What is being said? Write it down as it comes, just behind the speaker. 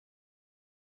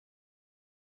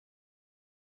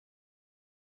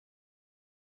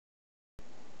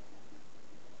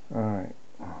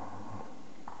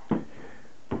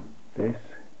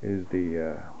is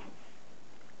the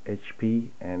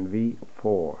HP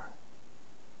NV4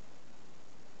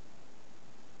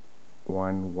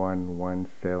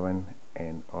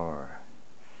 1117NR.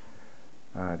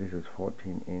 This is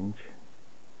 14-inch.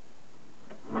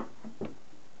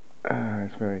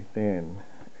 It's very thin,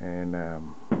 and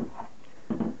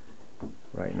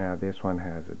right now this one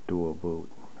has a dual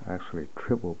boot, actually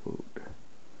triple boot.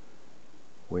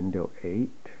 Windows 8,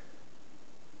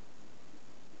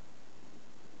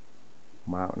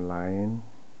 Mountain Lion,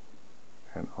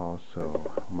 and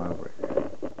also Mavericks,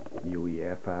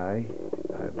 UEFI,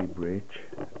 Ivy Bridge,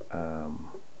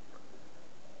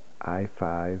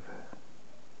 i5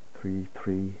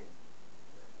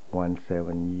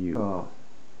 3317U. So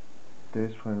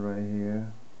this one right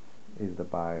here is the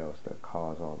BIOS that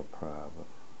caused all the problem.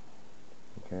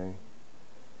 Okay,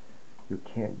 you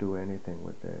can't do anything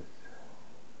with this.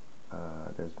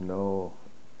 There's no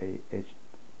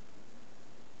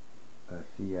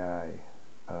CI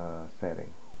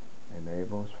setting.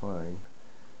 Enable's fine.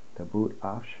 The boot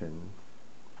option,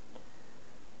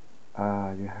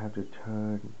 you have to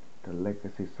turn the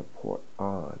legacy support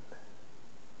on.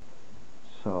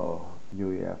 So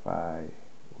UEFI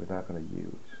we're not going to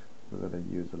use. We're going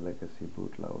to use the legacy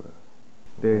bootloader.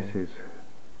 This is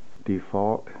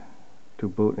default to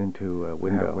boot into a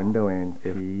window and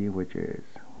FE, which is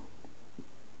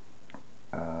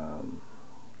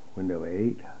Windows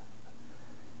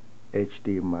 8,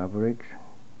 HD Mavericks,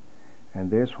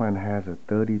 and this one has a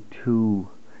 32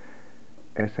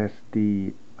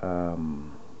 SSD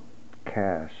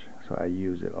cache, so I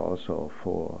use it also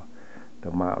for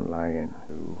the Mountain Lion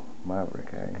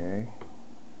Maverick. Okay.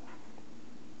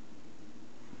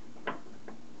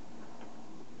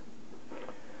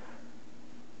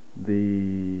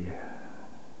 The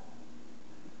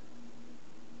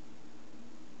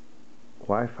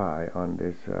Wi-Fi on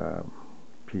this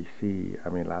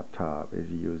laptop is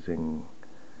using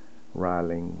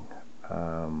Routing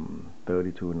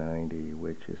 3290,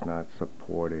 which is not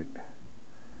supported,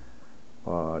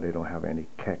 or they don't have any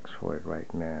CACs for it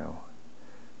right now.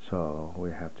 So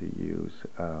we have to use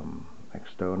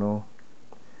external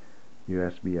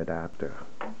USB adapter.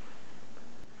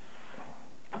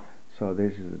 So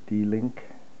this is a D-Link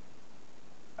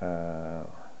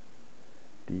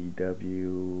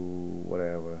DW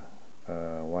whatever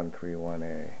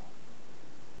 131A.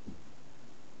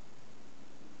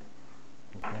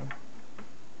 Okay.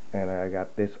 And I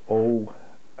got this old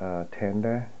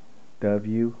Tender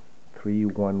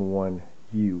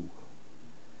W311U.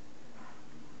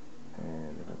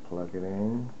 And if I plug it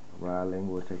in,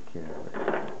 Routing will take care of it.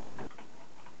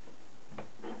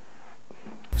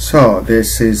 So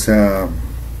this is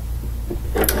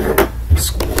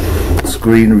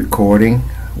screen recording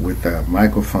with a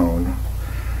microphone.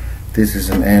 This is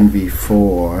an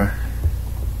NV4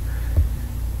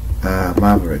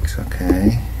 Mavericks.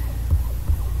 Okay.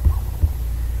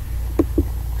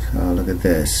 So look at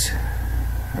this.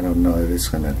 I don't know if it's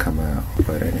gonna come out,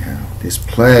 but anyhow,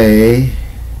 display.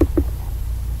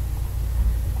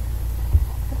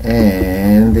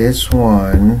 And this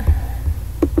one,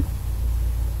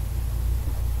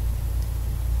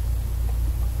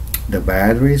 the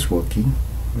battery is working.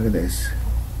 Look at this.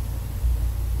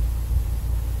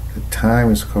 The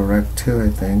time is correct too, I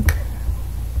think.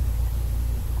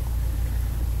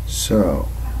 So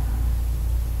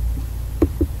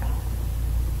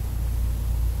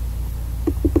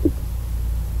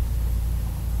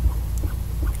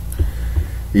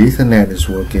Ethernet is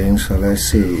working, so let's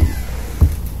see.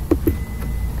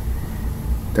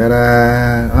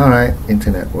 Ta-da! Alright,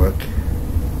 internet work.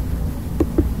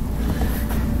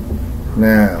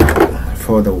 Now,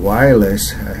 for the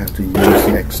wireless, I have to use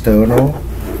the external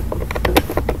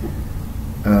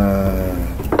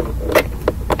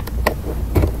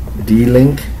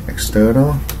D-Link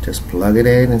external. Just plug it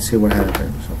in and see what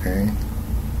happens, okay?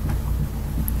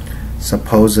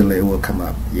 Supposedly it will come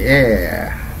up.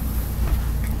 Yeah!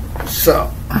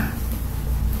 So,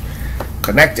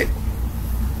 connected.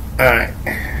 Alright.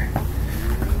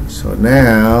 So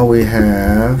now we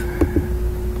have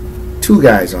two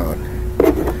guys on.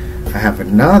 I have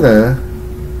another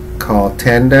called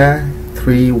Tender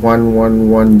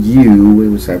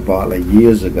 3111U, which I bought like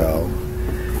years ago.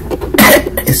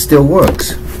 It still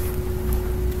works.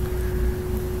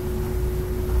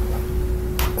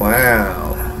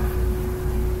 Wow.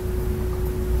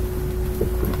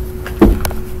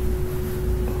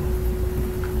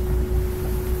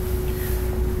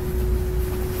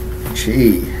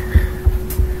 Gee.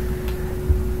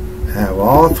 I have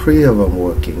all three of them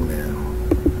working now.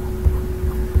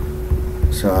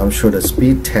 So I'm sure the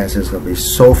speed test is going to be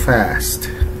so fast.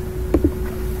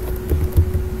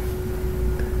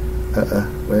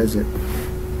 Where is it?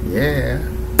 Yeah.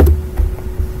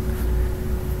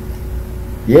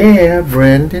 Yeah,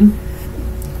 Brandon.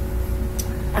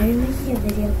 Are you making a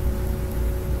video?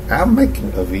 I'm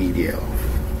making a video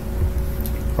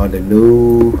on the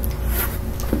new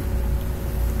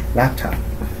laptop.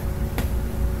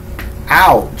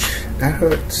 Ouch! That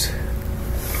hurts.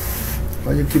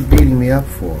 Why you keep beating me up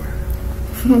for?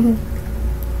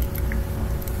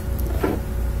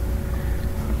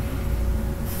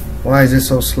 Why is it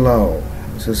so slow?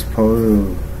 Is it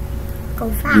supposed Go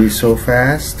to fast. be so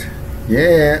fast?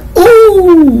 Yeah.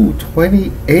 Ooh,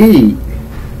 28.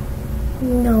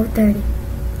 No, 30.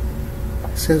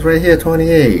 It says right here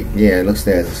 28. Yeah, it looks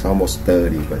like it's almost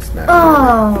 30, but it's not.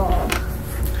 Oh. Really.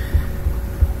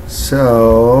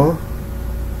 So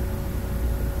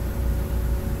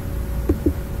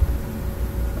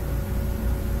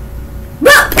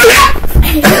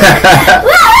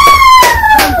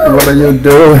what are you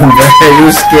doing, man?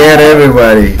 You scared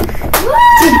everybody.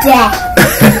 To death.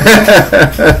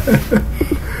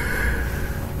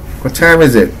 What time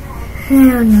is it? I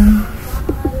don't know.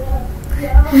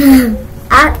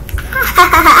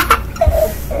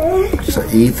 So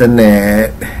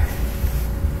Ethernet,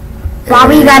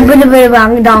 Bobby got a bit of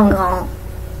a dong.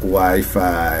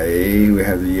 Wi-Fi. We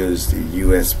have to use the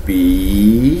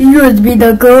USB,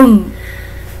 USB.com.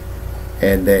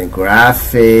 and then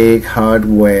graphic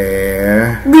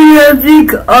hardware.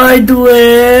 Graphic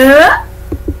hardware.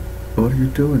 What are you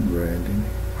doing, Brandon?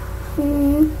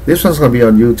 This one's gonna be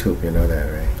on YouTube. You know that,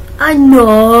 right? I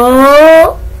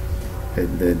know.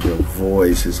 And then your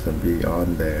voice is gonna be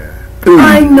on there.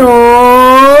 I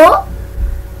know.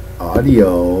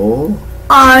 Audio.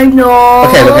 I know.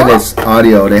 Okay, look at this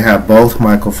audio. They have both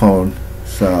microphones,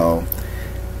 so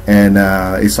and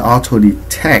it's auto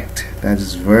detect. That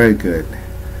is very good.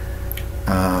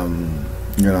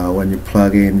 You know, when you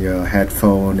plug in your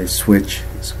headphone, it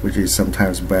switches, which is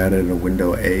sometimes better than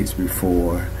Windows 8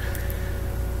 before.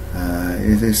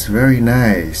 It is very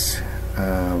nice.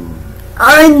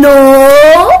 I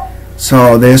know.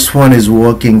 So this one is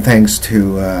working thanks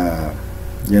to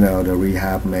you know, the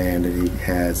rehab man, that he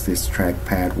has this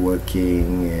trackpad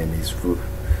working, and he's.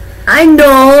 I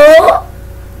know.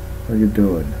 What are you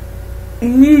doing?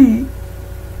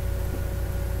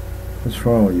 What's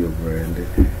wrong with you,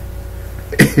 Brandon?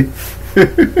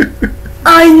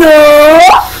 I know.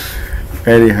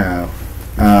 Anyhow,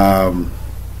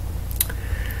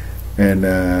 and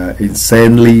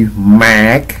Insanely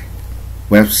Mac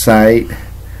website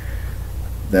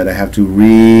that I have to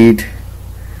read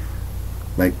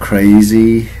like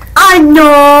crazy. I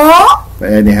know.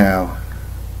 But anyhow,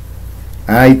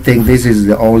 I think this is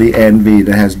the only NV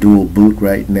that has dual boot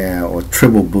right now, or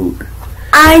triple boot.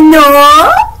 I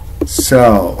know.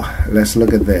 So let's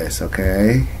look at this,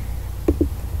 okay?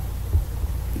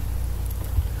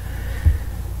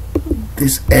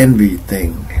 This envy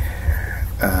thing.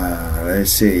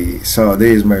 Let's see. So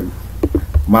this is my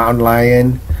mountain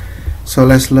lion. So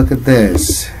let's look at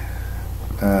this.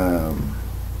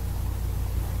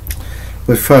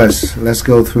 But first, let's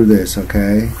go through this,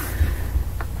 okay?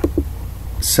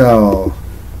 So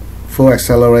full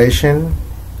acceleration,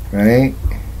 right?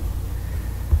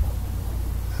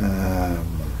 Let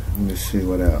me see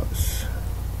what else.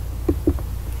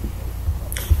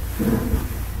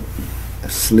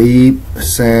 Sleep,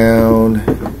 sound,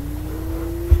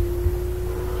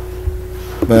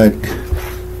 but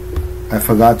I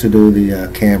forgot to do the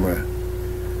camera.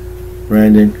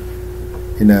 Brandon,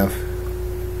 enough.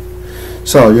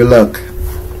 So you look.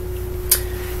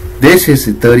 This is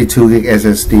a 32 gig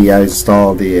SSD. I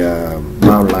installed the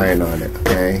Mountain Lion on it,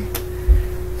 okay?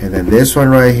 And then this one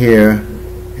right here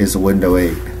is a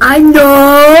Windows 8. I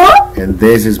know. And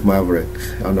this is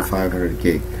Mavericks on the 500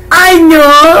 gig. I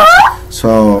know.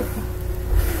 So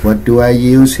what do I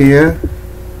use here?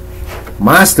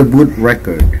 Master Boot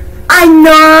Record. I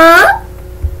know.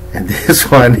 And this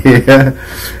one here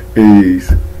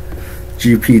is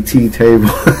GPT table.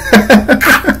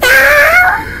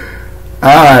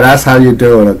 Alright, that's how you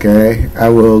do it, okay? I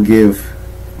will give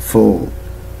full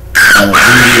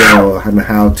video on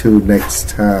how to next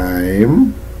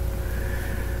time.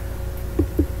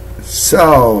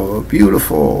 So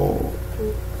beautiful.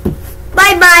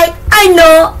 Bye bye. I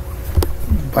know.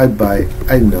 Bye bye.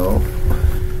 I know.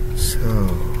 So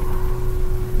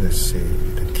let's see,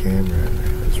 the camera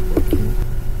is working.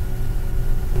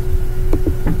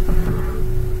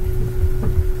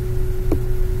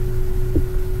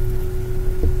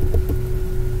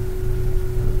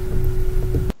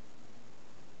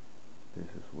 This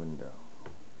is window.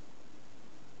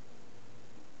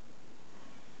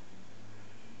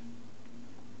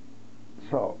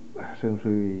 So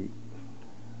sometimes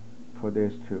for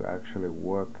this to actually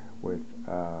work with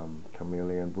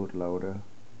Chameleon bootloader,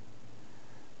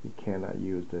 you cannot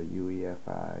use the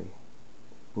UEFI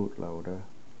bootloader.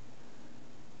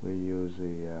 We use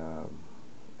the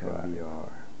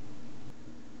MBR.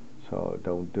 So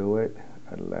don't do it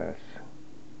unless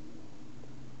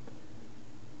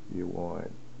you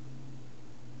want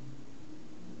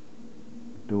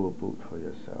dual boot for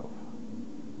yourself.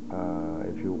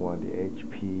 If you want the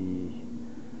HP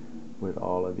with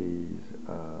all of these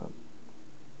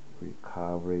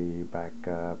recovery,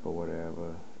 backup, or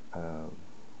whatever,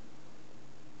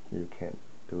 you can't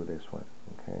do this one.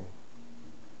 Okay,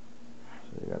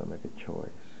 so you gotta make a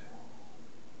choice.